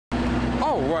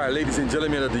Alright, ladies and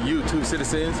gentlemen of the YouTube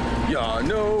citizens, y'all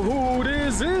know who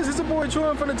this is. It's a boy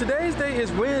Troy from today's day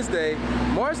is Wednesday,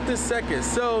 March the 2nd.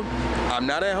 So, I'm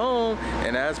not at home,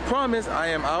 and as promised, I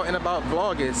am out and about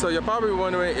vlogging. So, you're probably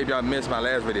wondering if y'all missed my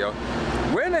last video.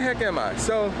 Where in the heck am I?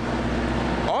 So,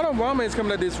 Autorama is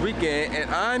coming up this weekend, and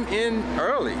I'm in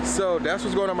early. So, that's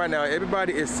what's going on right now.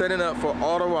 Everybody is setting up for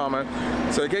Autorama.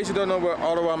 So, in case you don't know what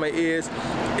Autorama is,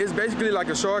 it's basically like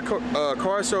a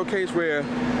car showcase where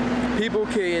people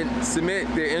can submit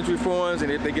their entry forms,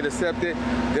 and if they get accepted,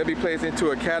 they'll be placed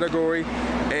into a category,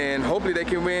 and hopefully they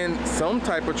can win some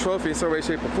type of trophy in some way,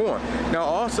 shape, or form. Now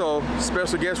also,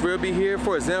 special guests will be here.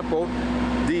 For example,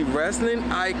 the wrestling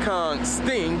icon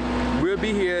Sting will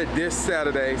be here this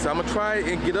Saturday. So I'm gonna try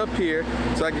and get up here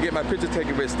so I can get my picture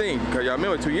taken with Sting, because y'all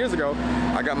remember 2 years ago,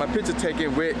 I got my picture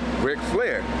taken with Ric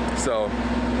Flair. So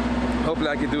hopefully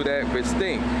I can do that with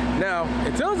Sting. Now,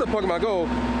 in terms of Pokemon Go,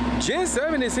 Gen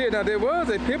 7 is here. Now, there was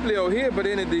a Piplio here, but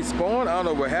then it despawned. I don't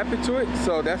know what happened to it.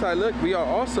 So that's how I look. We are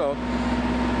also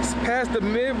past the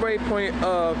midway point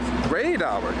of raid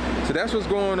hour. So that's what's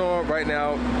going on right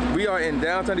now. We are in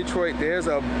downtown Detroit. There's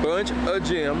a bunch of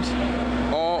gyms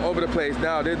all over the place.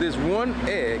 Now, there's this one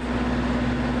egg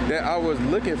that I was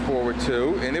looking forward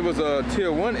to, and it was a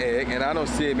tier 1 egg, and I don't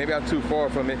see it. Maybe I'm too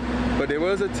far from it, but there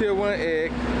was a tier 1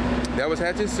 egg that was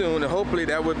hatching soon, and hopefully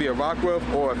that would be a Rockruff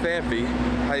or a Fanphy,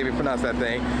 how you even pronounce that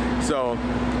thing. So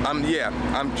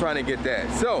I'm trying to get that.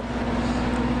 So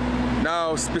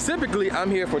now specifically,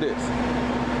 I'm here for this.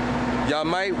 Y'all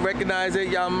might recognize it,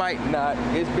 y'all might not.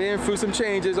 It's been through some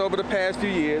changes over the past few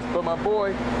years, but my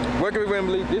boy, Working with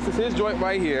Wimberley, this is his joint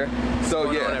right here. So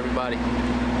what's going on, everybody?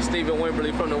 Stephen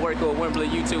Wimberley from the Working with Wimberley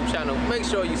YouTube channel. Make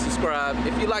sure you subscribe.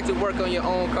 If you like to work on your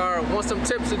own car, want some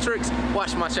tips and tricks,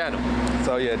 watch my channel.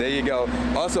 So yeah, there you go.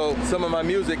 Also, some of my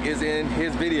music is in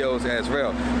his videos as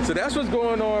well. So that's what's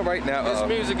going on right now. This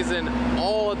music is in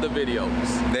all the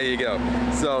videos. There you go.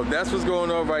 So that's what's going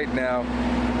on right now.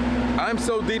 I'm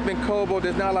so deep in Kobo,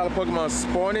 there's not a lot of Pokemon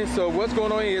spawning. So what's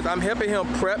going on is I'm helping him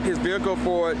prep his vehicle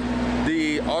for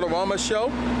the Autorama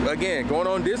show. Again, going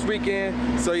on this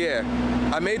weekend. So yeah,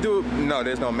 I may do, no,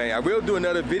 there's no may. I will do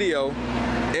another video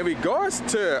in regards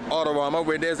to Autorama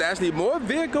where there's actually more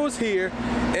vehicles here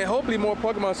and hopefully more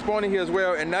Pokemon spawning here as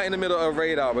well, and not in the middle of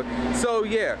raid hour. So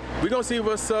yeah, we're gonna see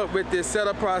what's up with this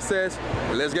setup process.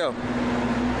 Let's go.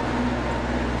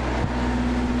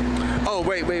 Oh,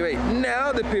 wait.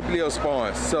 Now the Piplio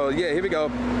spawns. So yeah, here we go.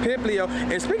 Piplio.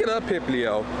 And speaking of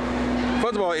Piplio,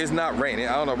 first of all, it's not raining.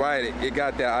 I don't know why it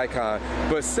got that icon.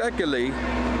 But secondly,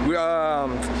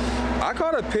 I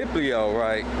caught a Piplio,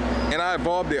 right? And I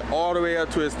evolved it all the way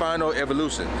up to its final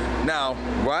evolution. Now,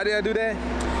 why did I do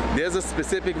that? There's a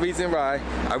specific reason why.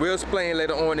 I will explain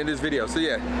later on in this video. So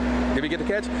yeah, did we get the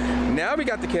catch? Now we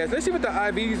got the catch. Let's see what the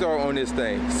IVs are on this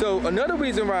thing. So another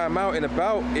reason why I'm out and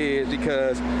about is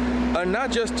because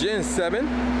not just Gen 7,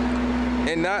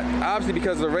 and not obviously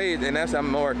because of the raids, and that's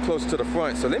I'm more close to the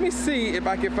front. So let me see if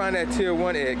I can find that tier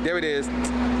 1 egg. There it is.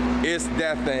 It's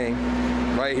that thing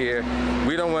right here.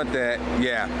 We don't want that.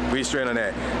 Yeah, we straight on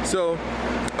that. So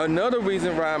another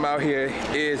reason why I'm out here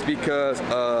is because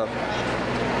of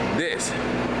this.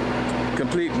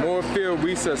 Complete more field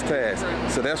research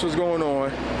tasks. So that's what's going on.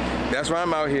 That's why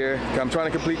I'm out here. I'm trying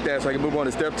to complete that so I can move on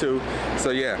to step 2.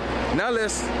 So yeah, now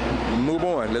let's move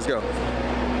on. Let's go.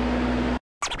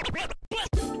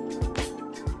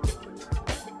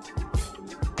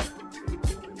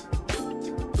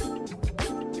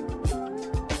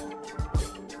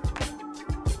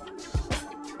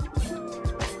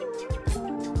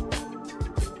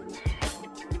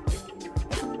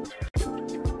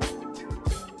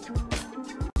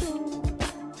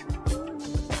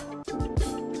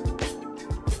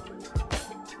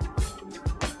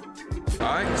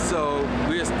 Alright, so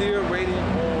we're still waiting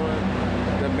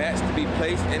on the mats to be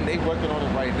placed, and they're working on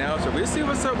it right now, so we'll see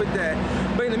what's up with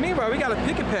that. But in the meanwhile, we got a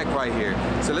pick and pack right here.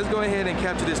 So let's go ahead and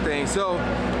capture this thing. So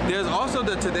there's also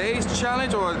the today's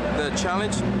challenge, or the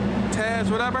challenge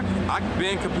task, whatever. I've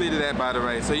been completed that, by the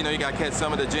way. So you know, you gotta catch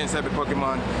some of the Gen 7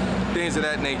 Pokemon, things of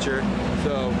that nature.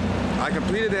 So I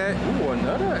completed that. Ooh,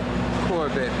 another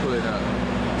Corvette pulling up.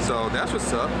 So that's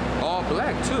what's up. All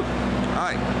black too.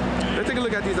 Alright, let's take a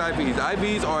look at these IVs.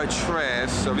 IVs are trash,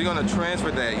 so we're gonna transfer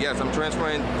that. Yes, I'm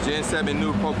transferring Gen 7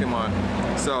 new Pokemon.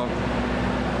 So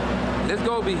let's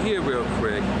go over here real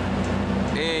quick.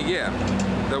 And yeah,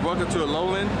 the Welcome to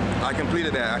Alolan, I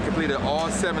completed that. I completed all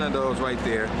 7 of those right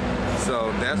there.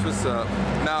 So that's what's up.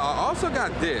 Now I also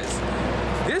got this.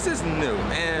 This is new,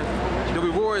 and the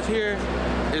rewards here,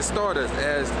 it's Stardust,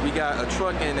 as we got a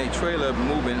truck and a trailer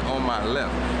moving on my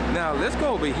left. Now let's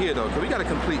go over here though, because we got to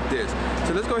complete this.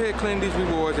 So let's go ahead and claim these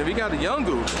rewards, and we got a young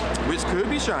goose, which could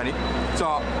be shiny.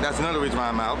 So that's another reason why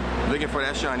I'm out, looking for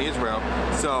that shiny as well.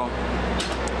 So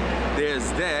there's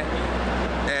that.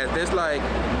 And there's like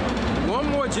one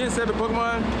more Gen 7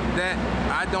 Pokemon that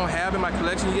I don't have in my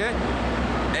collection yet.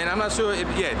 And I'm not sure if,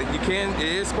 yeah, you can, it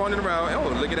is spawning around. Oh,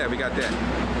 look at that, we got that.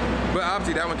 But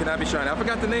obviously that one cannot be shiny. I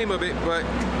forgot the name of it, but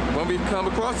when we come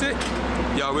across it,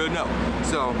 y'all will know.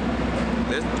 So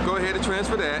let's go ahead and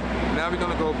transfer that. Now we're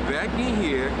gonna go back in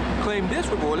here, claim this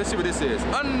reward. Let's see what this is.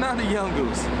 Another young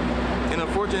goose. And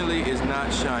unfortunately, it's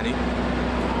not shiny.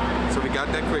 So we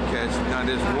got that quick catch. Now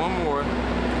there's one more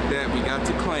that we got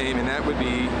to claim, and that would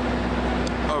be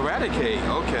Eradicate.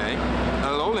 Okay,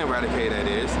 Alola Eradicate, that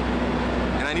is.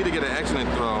 And I need to get an excellent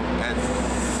throw at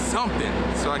something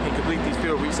so I can complete these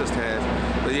field research tasks.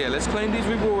 But yeah, let's claim these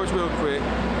rewards real quick.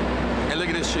 And look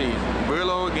at this cheese.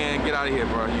 Brillo again, get out of here,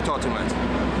 bro. You talk too much.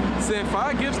 Send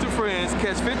 5 gifts to friends,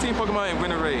 catch 15 Pokemon, and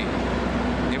win a raid.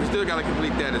 And we still gotta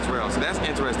complete that as well. So that's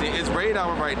interesting. It's raid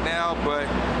hour right now, but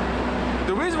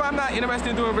the reason why I'm not interested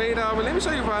in doing raid hour, let me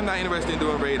show you why I'm not interested in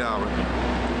doing raid hour.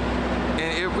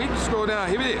 And if we scroll down,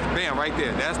 here it is. Bam, right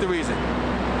there. That's the reason.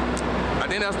 I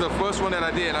think that's the first one that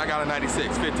I did, and I got a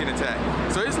 96, 15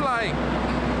 attack. So it's like,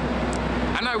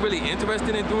 I'm not really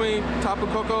interested in doing Tapu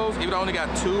Kokos, even though I only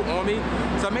got 2 on me.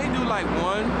 So I may do like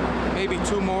 1, maybe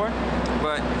 2 more,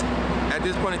 but at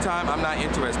this point in time, I'm not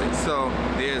interested. So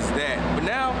there's that. But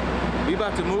now, we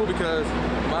about to move because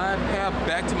my path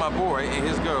back to my boy and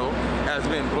his girl has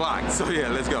been blocked. So yeah,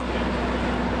 let's go.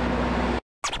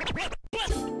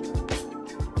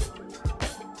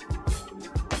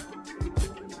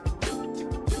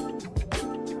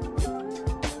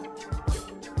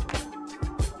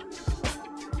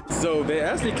 So they're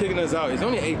actually kicking us out. It's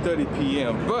only 8:30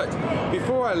 p.m. But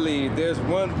before I leave, there's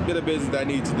one bit of business that I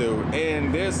need to do.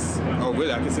 And there's, oh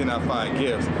really, I can send out 5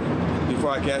 gifts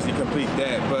before I can actually complete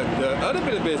that. But the other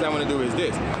bit of business I want to do is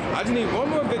this. I just need one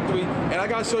more victory, and I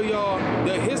got to show y'all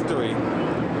the history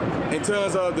in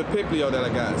terms of the Piplup that I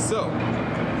got. So,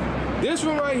 this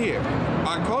one right here,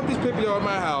 I caught this Piplup at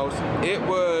my house. It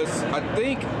was, I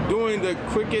think, during the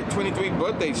Cricket 23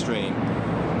 birthday stream.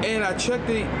 And I checked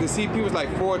the CP was like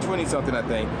 420 something, I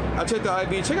think. I checked the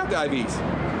IV, check out the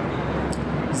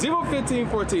IVs. 0, 15,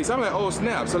 14. So I'm like, oh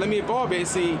snap. So let me evolve it and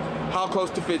see how close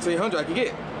to 1500 I can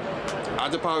get. I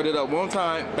just powered it up one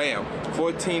time, bam,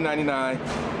 1499.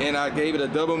 And I gave it a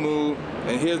double move.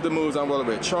 And here's the moves I'm rolling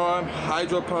with. Charm,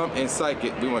 Hydro Pump, and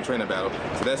Psychic. We want to train a battle.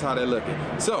 So that's how they're looking.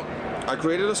 So I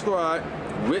created a squad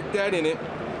with that in it.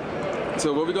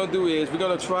 So what we're gonna do is we're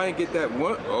gonna try and get that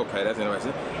one, okay, that's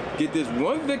interesting. Get this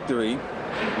one victory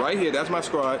right here. That's my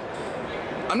squad.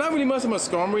 I'm not really much of a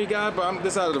Skarmory guy, but I'm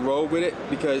decided to roll with it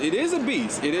because it is a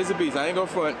beast. It is a beast. I ain't gonna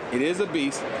front. It is a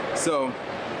beast. So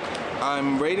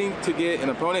I'm waiting to get an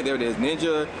opponent. There it is,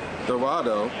 Ninja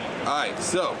Dorado. All right,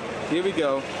 so here we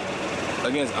go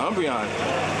against Umbreon.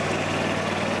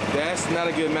 That's not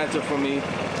a good matchup for me,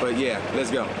 but yeah, let's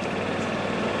go.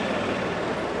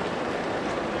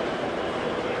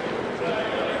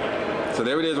 So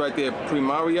there it is right there,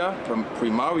 Primarina,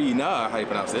 how you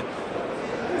pronounce it.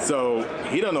 So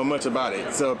he don't know much about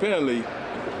it. So apparently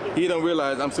he don't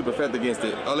realize I'm super effective against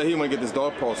it. I'll let him get this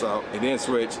Dog Pulse out and then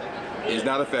switch. It's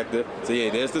not effective. So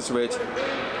yeah, there's the switch.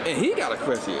 And he got a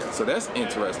crest here, so that's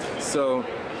interesting. So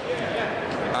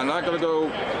I'm not gonna go,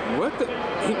 what the,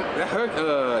 I heard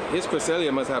his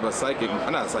Cresselia must have a Psychic,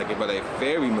 not a Psychic, but a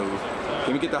Fairy move.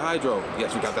 Can we get the Hydro?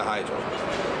 Yes, we got the Hydro.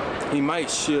 He might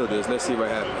shield this. Let's see what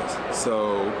happens.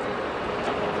 So,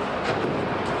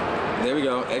 there we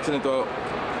go. Excellent throw.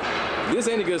 This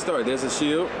ain't a good start. There's a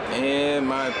shield, and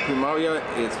my Primaria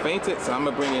is fainted, so I'm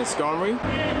going to bring in Skarmory.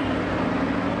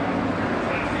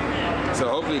 So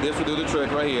hopefully this will do the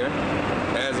trick right here,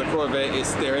 as a Corvette is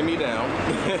staring me down.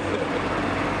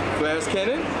 Flash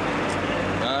Cannon.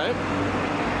 All right.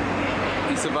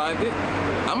 He survived it.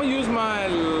 I'm going to use my...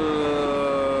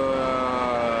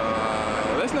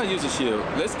 let's not use the shield.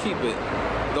 Let's keep it.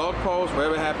 Dog Pulse,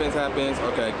 whatever happens, happens.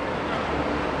 Okay.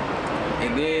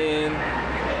 And then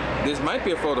this might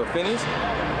be a photo finish.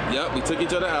 Yep, we took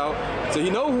each other out. So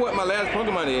you know what my last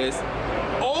Pokemon is.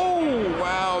 Oh,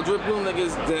 wow. Drip Bloom like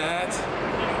is that.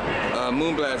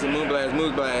 Moonblast, Moonblast,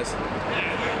 Moonblast.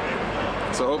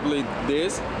 So hopefully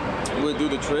this will do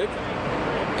the trick.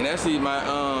 And actually my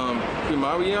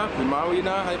Primarina,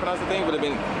 how you pronounce the thing, would have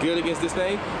been good against this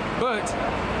thing. But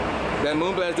that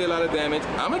Moonblast did a lot of damage.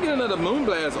 I'm gonna get another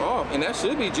Moonblast off, and that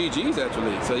should be GG's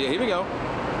actually. So yeah, here we go.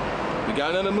 We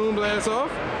got another Moonblast off.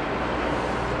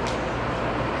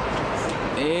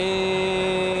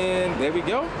 And there we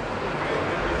go.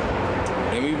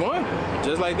 And we won,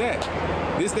 just like that.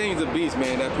 This thing is a beast,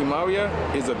 man. That Primaria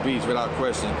is a beast without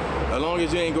question. As long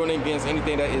as you ain't going against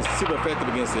anything that is super effective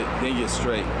against it, then you're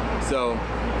straight. So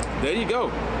there you go.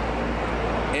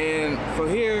 And from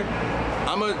here,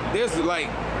 there's like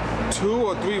 2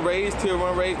 or 3 raids, tier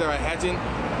 1 raids that are hatching.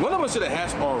 One of them should have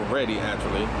hatched already,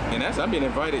 actually. And that's, I'm being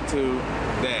invited to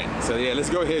that. So yeah, let's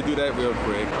go ahead and do that real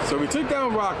quick. So we took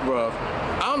down Rockruff.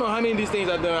 I don't know how many of these things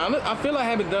I've done. I feel I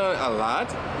haven't done a lot,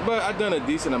 but I've done a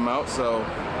decent amount. So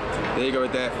there you go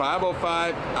with that.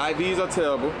 505 IVs are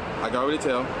terrible. I can already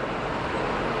tell.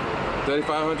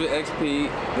 3,500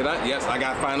 XP. Did I? Yes, I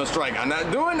got Final Strike. I'm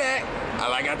not doing that.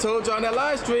 Like I told y'all on that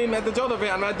live stream at the Jolt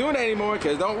event, I'm not doing that anymore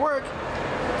because it don't work.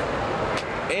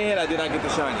 And I did not get the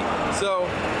shiny. So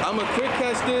I'm gonna quick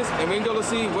catch this and we're gonna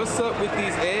see what's up with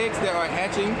these eggs that are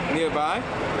hatching nearby.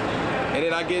 And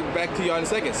then I'll get back to y'all in a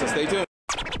second, so stay tuned.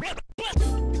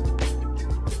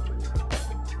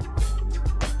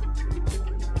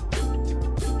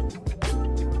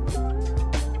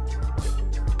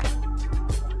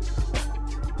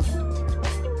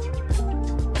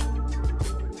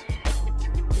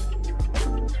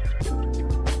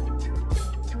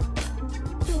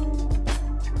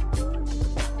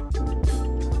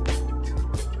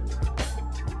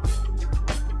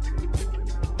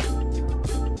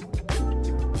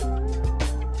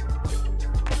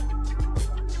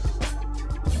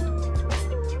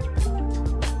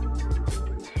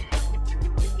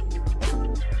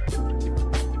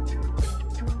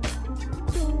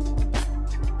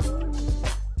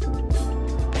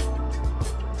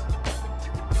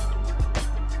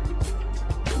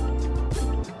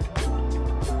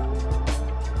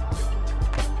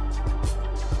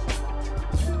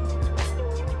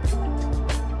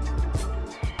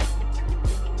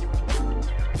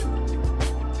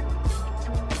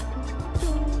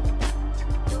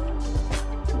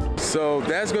 So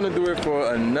that's gonna do it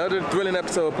for another thrilling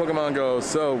episode of Pokemon Go.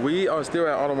 So we are still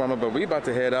at Autorama, but we about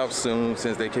to head out soon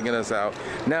since they're kicking us out.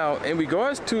 Now, in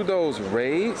regards to those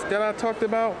raids that I talked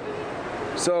about,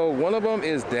 so one of them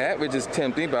is that, which is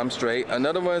tempting, but I'm straight.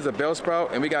 Another one is a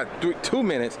Bellsprout, and we got 2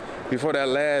 minutes before that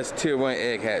last tier 1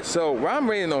 egg hatch. So while I'm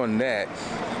waiting on that,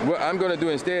 what I'm gonna do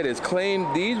instead is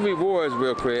claim these rewards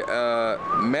real quick.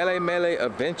 Melee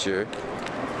Adventure.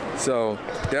 So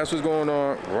that's what's going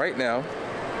on right now.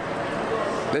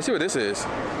 Let's see what this is.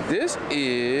 This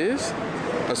is,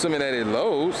 assuming that it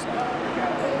loads,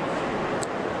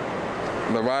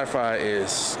 the Wi-Fi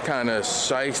is kind of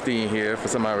shiesty here for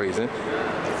some odd reason.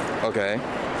 Okay.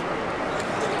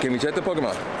 Can we check the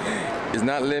Pokemon? It's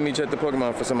not letting me check the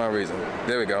Pokemon for some odd reason.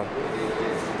 There we go.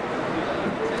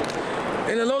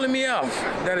 And it's loading me off.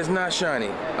 That is not shiny.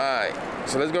 All right.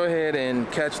 So let's go ahead and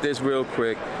catch this real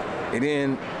quick. And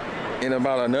then in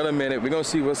about another minute, we're gonna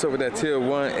see what's up with that tier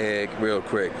 1 egg real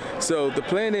quick. So the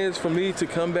plan is for me to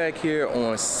come back here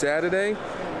on Saturday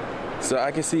so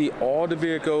I can see all the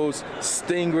vehicles.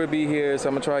 Sting will be here, so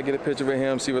I'm gonna try to get a picture of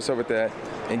him, see what's up with that,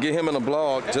 and get him in a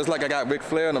blog, just like I got Ric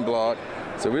Flair in a blog.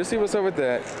 So we'll see what's up with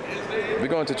that. We're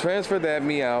going to transfer that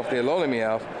Meowth, the Alola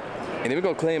Meowth, and then we're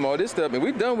gonna claim all this stuff, and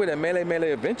we're done with that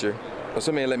Melee Adventure,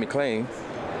 assuming they let me claim.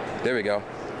 There we go.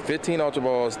 15 Ultra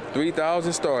Balls,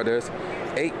 3,000 starters,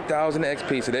 8,000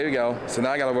 XP, so there we go. So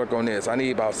now I gotta work on this. I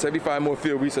need about 75 more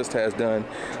field research tasks done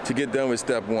to get done with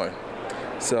step 1.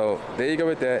 So there you go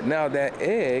with that. Now that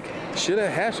egg should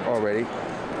have hatched already,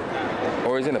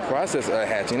 or is in the process of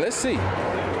hatching. Let's see.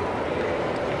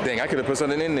 Dang, I could have put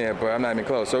something in there, but I'm not even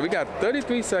close. So we got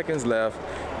 33 seconds left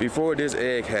before this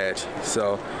egg hatch.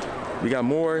 So we got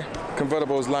more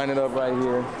convertibles lining up right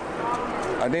here.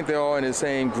 I think they're all in the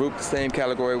same group, the same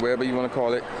category, wherever you want to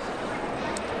call it.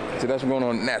 So that's what's going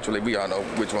on naturally. We all know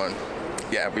which one.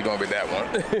 Yeah, we're going with that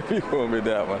one. We're going with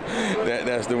that one.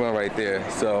 That's the one right there.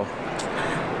 So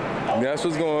that's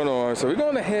what's going on. So we're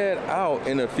going to head out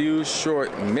in a few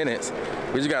short minutes.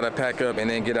 We just got to pack up and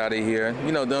then get out of here.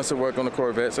 You know, done some work on the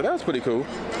Corvette. So that was pretty cool.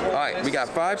 All right, we got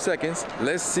 5 seconds.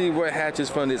 Let's see what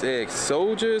hatches from this egg.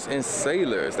 Soldiers and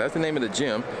Sailors. That's the name of the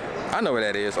gym. I know where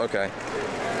that is. Okay.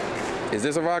 Is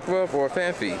this a Rockruff or a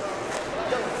Fanfi?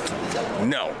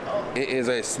 No, it is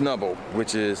a Snubble,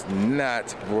 which is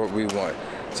not what we want.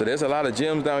 So there's a lot of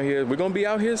gyms down here. We're gonna be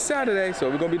out here Saturday, so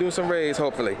we're gonna be doing some raids,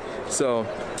 hopefully. So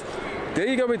there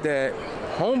you go with that.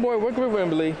 Homeboy Working with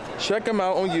Wimberley. Check him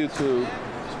out on YouTube.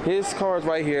 His card's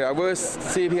right here. I will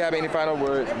see if he have any final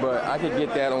words, but I could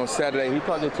get that on Saturday. He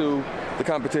plugged into the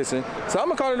competition. So I'm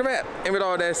gonna call it a wrap. And with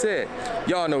all that said,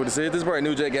 y'all know what this is. This is Brother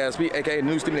New J Gatsby, aka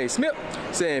New Stephen A. Smith,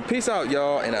 saying peace out,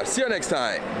 y'all, and I'll see you next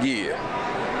time. Yeah.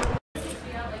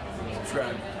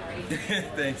 Subscribe.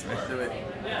 Thanks, man. Do it.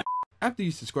 After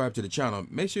you subscribe to the channel,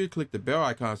 make sure you click the bell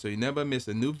icon so you never miss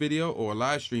a new video or a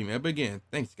live stream ever again.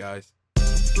 Thanks, guys.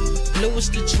 Blue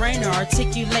is the trainer,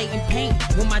 articulating paint.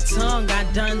 With my tongue, I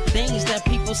done things that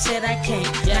people said I can't.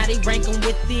 Now they rank 'em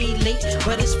with the elite,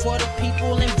 but it's for the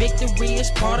people, and victory is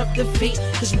part of defeat.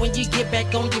 Cause when you get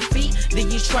back on your feet,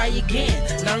 then you try again.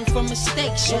 Learn from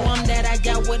mistakes, show 'em that I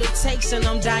got what it takes, and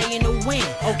I'm dying to win.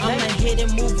 I'ma hit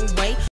and move away.